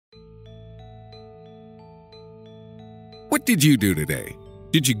What did you do today?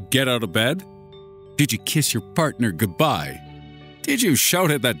 Did you get out of bed? Did you kiss your partner goodbye? Did you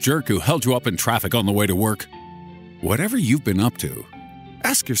shout at that jerk who held you up in traffic on the way to work? Whatever you've been up to,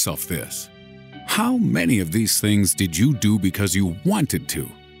 ask yourself this. How many of these things did you do because you wanted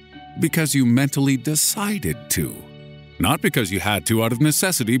to? Because you mentally decided to? Not because you had to out of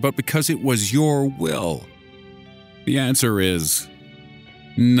necessity, but because it was your will? The answer is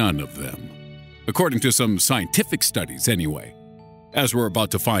none of them. According to some scientific studies, anyway. As we're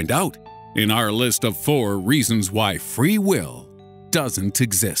about to find out in our list of 4 reasons why free will doesn't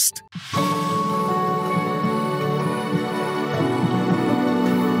exist.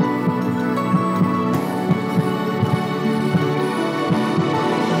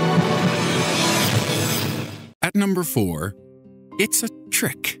 At number 4, it's a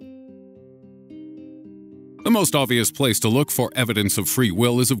trick. The most obvious place to look for evidence of free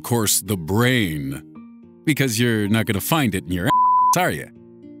will is, of course, the brain. Because you're not going to find it in your ass, are you?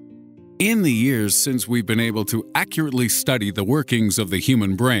 In the years since we've been able to accurately study the workings of the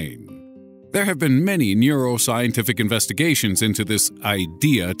human brain, there have been many neuroscientific investigations into this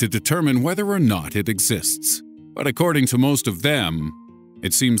idea to determine whether or not it exists. But according to most of them,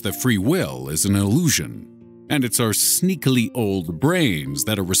 it seems that free will is an illusion, and it's our sneakily old brains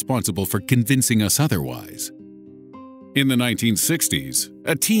that are responsible for convincing us otherwise. In the 1960s,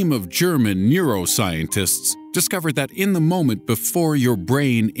 a team of German neuroscientists discovered that in the moment before your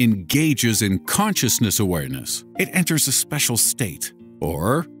brain engages in consciousness awareness, it enters a special state,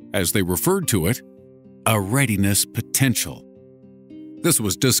 or, as they referred to it, a readiness potential. This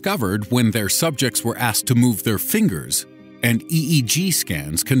was discovered when their subjects were asked to move their fingers, and EEG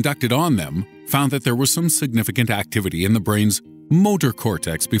scans conducted on them found that there was some significant activity in the brain's motor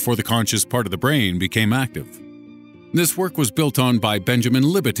cortex before the conscious part of the brain became active. This work was built on by Benjamin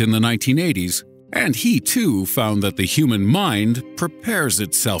Libet in the 1980s, and he too found that the human mind prepares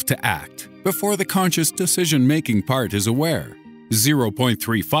itself to act before the conscious decision-making part is aware,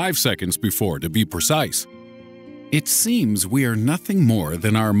 0.35 seconds before to be precise. It seems we are nothing more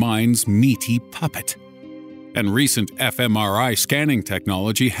than our mind's meaty puppet. And recent fMRI scanning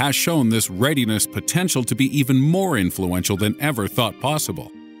technology has shown this readiness potential to be even more influential than ever thought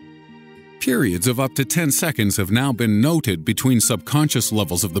possible. Periods of up to 10 seconds have now been noted between subconscious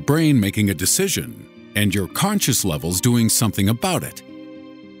levels of the brain making a decision and your conscious levels doing something about it.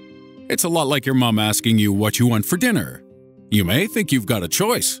 It's a lot like your mom asking you what you want for dinner. You may think you've got a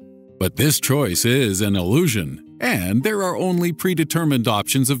choice, but this choice is an illusion, and there are only predetermined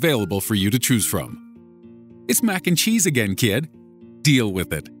options available for you to choose from. It's mac and cheese again, kid. Deal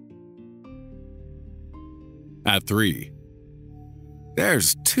with it. At 3.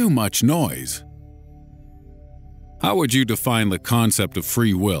 There's too much noise. How would you define the concept of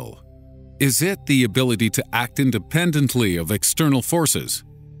free will? Is it the ability to act independently of external forces?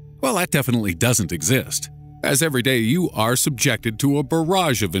 Well, that definitely doesn't exist, as every day you are subjected to a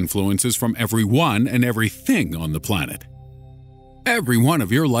barrage of influences from everyone and everything on the planet. Every one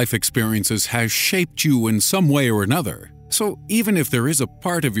of your life experiences has shaped you in some way or another, so even if there is a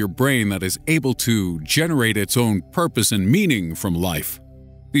part of your brain that is able to generate its own purpose and meaning from life,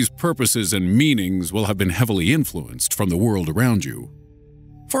 these purposes and meanings will have been heavily influenced from the world around you.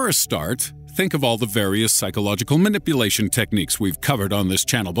 For a start, think of all the various psychological manipulation techniques we've covered on this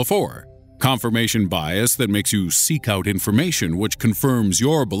channel before. Confirmation bias that makes you seek out information which confirms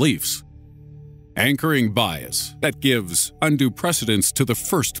your beliefs. Anchoring bias that gives undue precedence to the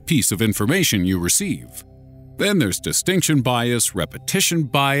first piece of information you receive. Then there's distinction bias, repetition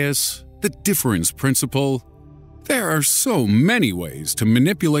bias, the difference principle. There are so many ways to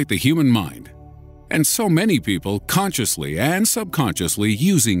manipulate the human mind, and so many people consciously and subconsciously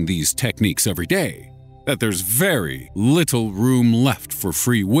using these techniques every day, that there's very little room left for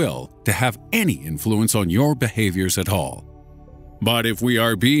free will to have any influence on your behaviors at all. But if we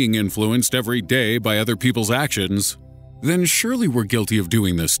are being influenced every day by other people's actions, then surely we're guilty of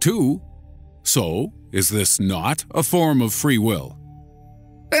doing this too. So, is this not a form of free will?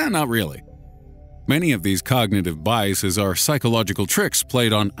 Not really. Many of these cognitive biases are psychological tricks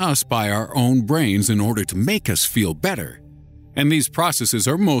played on us by our own brains in order to make us feel better. And these processes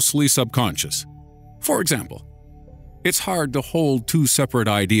are mostly subconscious. For example, it's hard to hold 2 separate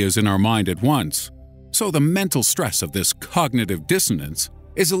ideas in our mind at once, so the mental stress of this cognitive dissonance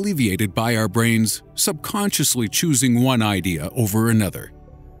is alleviated by our brains subconsciously choosing one idea over another.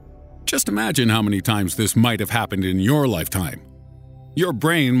 Just imagine how many times this might have happened in your lifetime. Your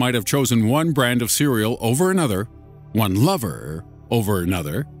brain might have chosen one brand of cereal over another, one lover over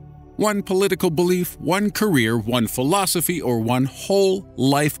another, one political belief, one career, one philosophy, or one whole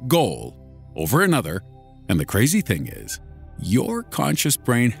life goal over another, And the crazy thing is, your conscious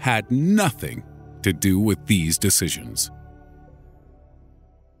brain had nothing to do with these decisions.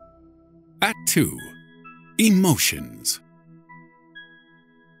 At 2. Emotions.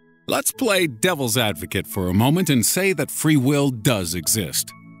 Let's play devil's advocate for a moment and say that free will does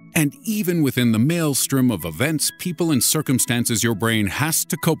exist. And even within the maelstrom of events, people, and circumstances your brain has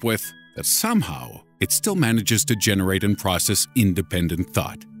to cope with, that somehow it still manages to generate and process independent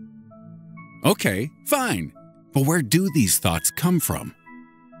thought. Okay, fine. But where do these thoughts come from?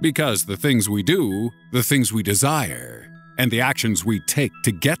 Because the things we do, the things we desire, and the actions we take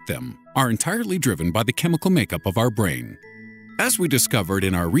to get them are entirely driven by the chemical makeup of our brain. As we discovered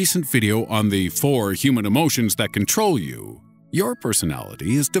in our recent video on the 4 human emotions that control you, your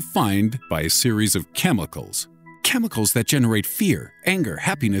personality is defined by a series of chemicals. Chemicals that generate fear, anger,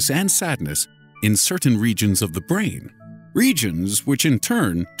 happiness, and sadness in certain regions of the brain. Regions which in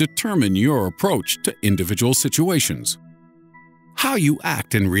turn determine your approach to individual situations. How you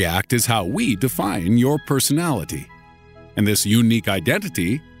act and react is how we define your personality. And this unique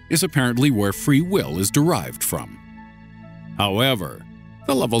identity is apparently where free will is derived from. However,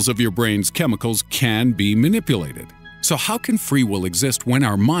 the levels of your brain's chemicals can be manipulated. So how can free will exist when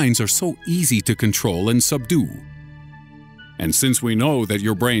our minds are so easy to control and subdue? And since we know that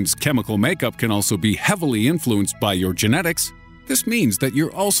your brain's chemical makeup can also be heavily influenced by your genetics, this means that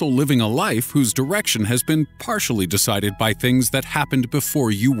you're also living a life whose direction has been partially decided by things that happened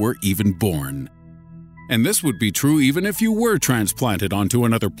before you were even born. And this would be true even if you were transplanted onto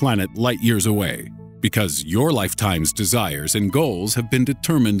another planet light years away, because your lifetime's desires and goals have been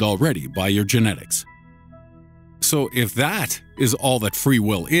determined already by your genetics. So if that is all that free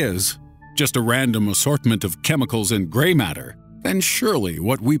will is, just a random assortment of chemicals and gray matter, then surely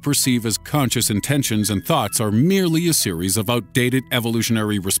what we perceive as conscious intentions and thoughts are merely a series of outdated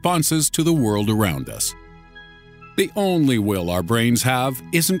evolutionary responses to the world around us. The only will our brains have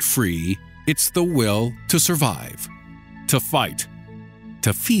isn't free, it's the will to survive, to fight,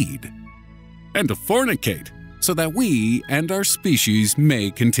 to feed, and to fornicate so that we and our species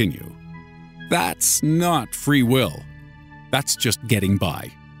may continue. That's not free will. That's just getting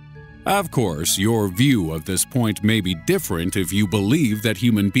by. Of course, your view of this point may be different if you believe that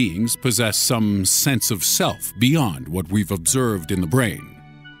human beings possess some sense of self beyond what we've observed in the brain.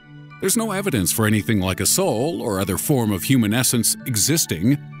 There's no evidence for anything like a soul or other form of human essence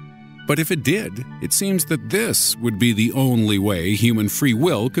existing, but if it did, it seems that this would be the only way human free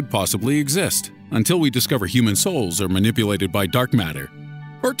will could possibly exist, until we discover human souls are manipulated by dark matter,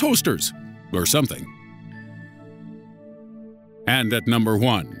 or toasters, or something. And at number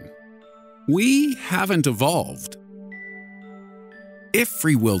 1. We haven't evolved. If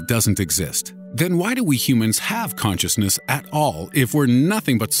free will doesn't exist, then why do we humans have consciousness at all if we're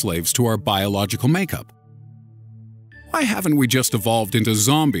nothing but slaves to our biological makeup? Why haven't we just evolved into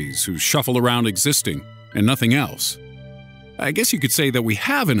zombies who shuffle around existing and nothing else? I guess you could say that we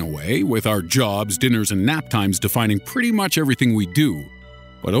have in a way, with our jobs, dinners, and nap times defining pretty much everything we do.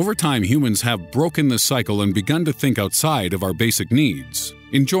 But over time, humans have broken the cycle and begun to think outside of our basic needs,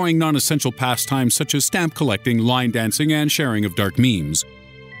 enjoying non-essential pastimes such as stamp collecting, line dancing, and sharing of dark memes.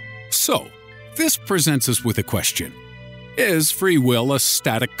 So, this presents us with a question. Is free will a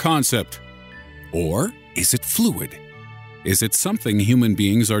static concept? Or is it fluid? Is it something human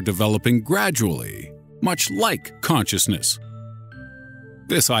beings are developing gradually, much like consciousness?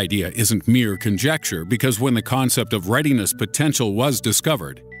 This idea isn't mere conjecture because when the concept of readiness potential was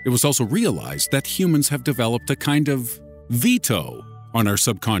discovered, it was also realized that humans have developed a kind of veto on our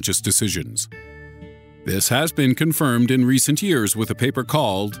subconscious decisions. This has been confirmed in recent years with a paper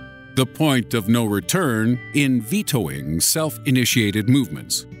called The Point of No Return in Vetoing Self-Initiated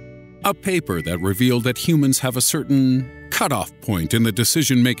Movements, a paper that revealed that humans have a certain cutoff point in the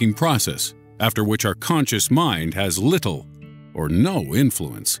decision-making process, after which our conscious mind has little or no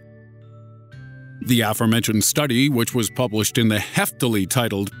influence. The aforementioned study, which was published in the heftily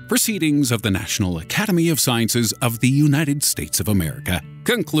titled Proceedings of the National Academy of Sciences of the United States of America,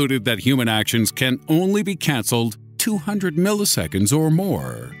 concluded that human actions can only be cancelled 200 milliseconds or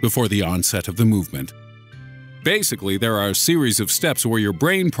more before the onset of the movement. Basically, there are a series of steps where your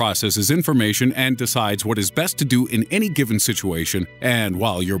brain processes information and decides what is best to do in any given situation, and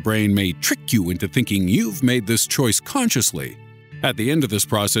while your brain may trick you into thinking you've made this choice consciously, at the end of this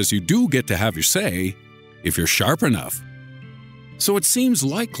process you do get to have your say, if you're sharp enough. So it seems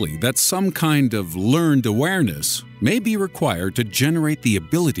likely that some kind of learned awareness may be required to generate the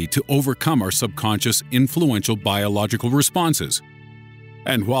ability to overcome our subconscious influential biological responses.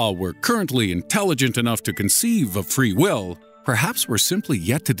 And while we're currently intelligent enough to conceive of free will, perhaps we're simply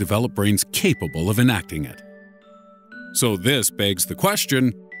yet to develop brains capable of enacting it. So this begs the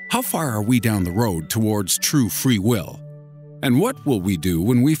question, how far are we down the road towards true free will? And what will we do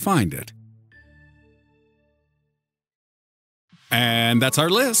when we find it? And that's our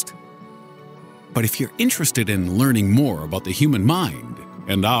list. But if you're interested in learning more about the human mind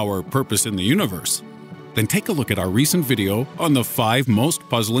and our purpose in the universe, then take a look at our recent video on the 5 most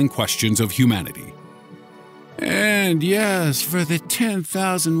puzzling questions of humanity. And yes, for the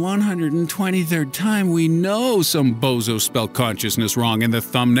 10,123rd time, we know some bozo spelled consciousness wrong in the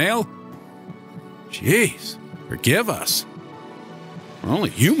thumbnail. Jeez, forgive us. We're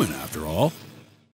only human after all.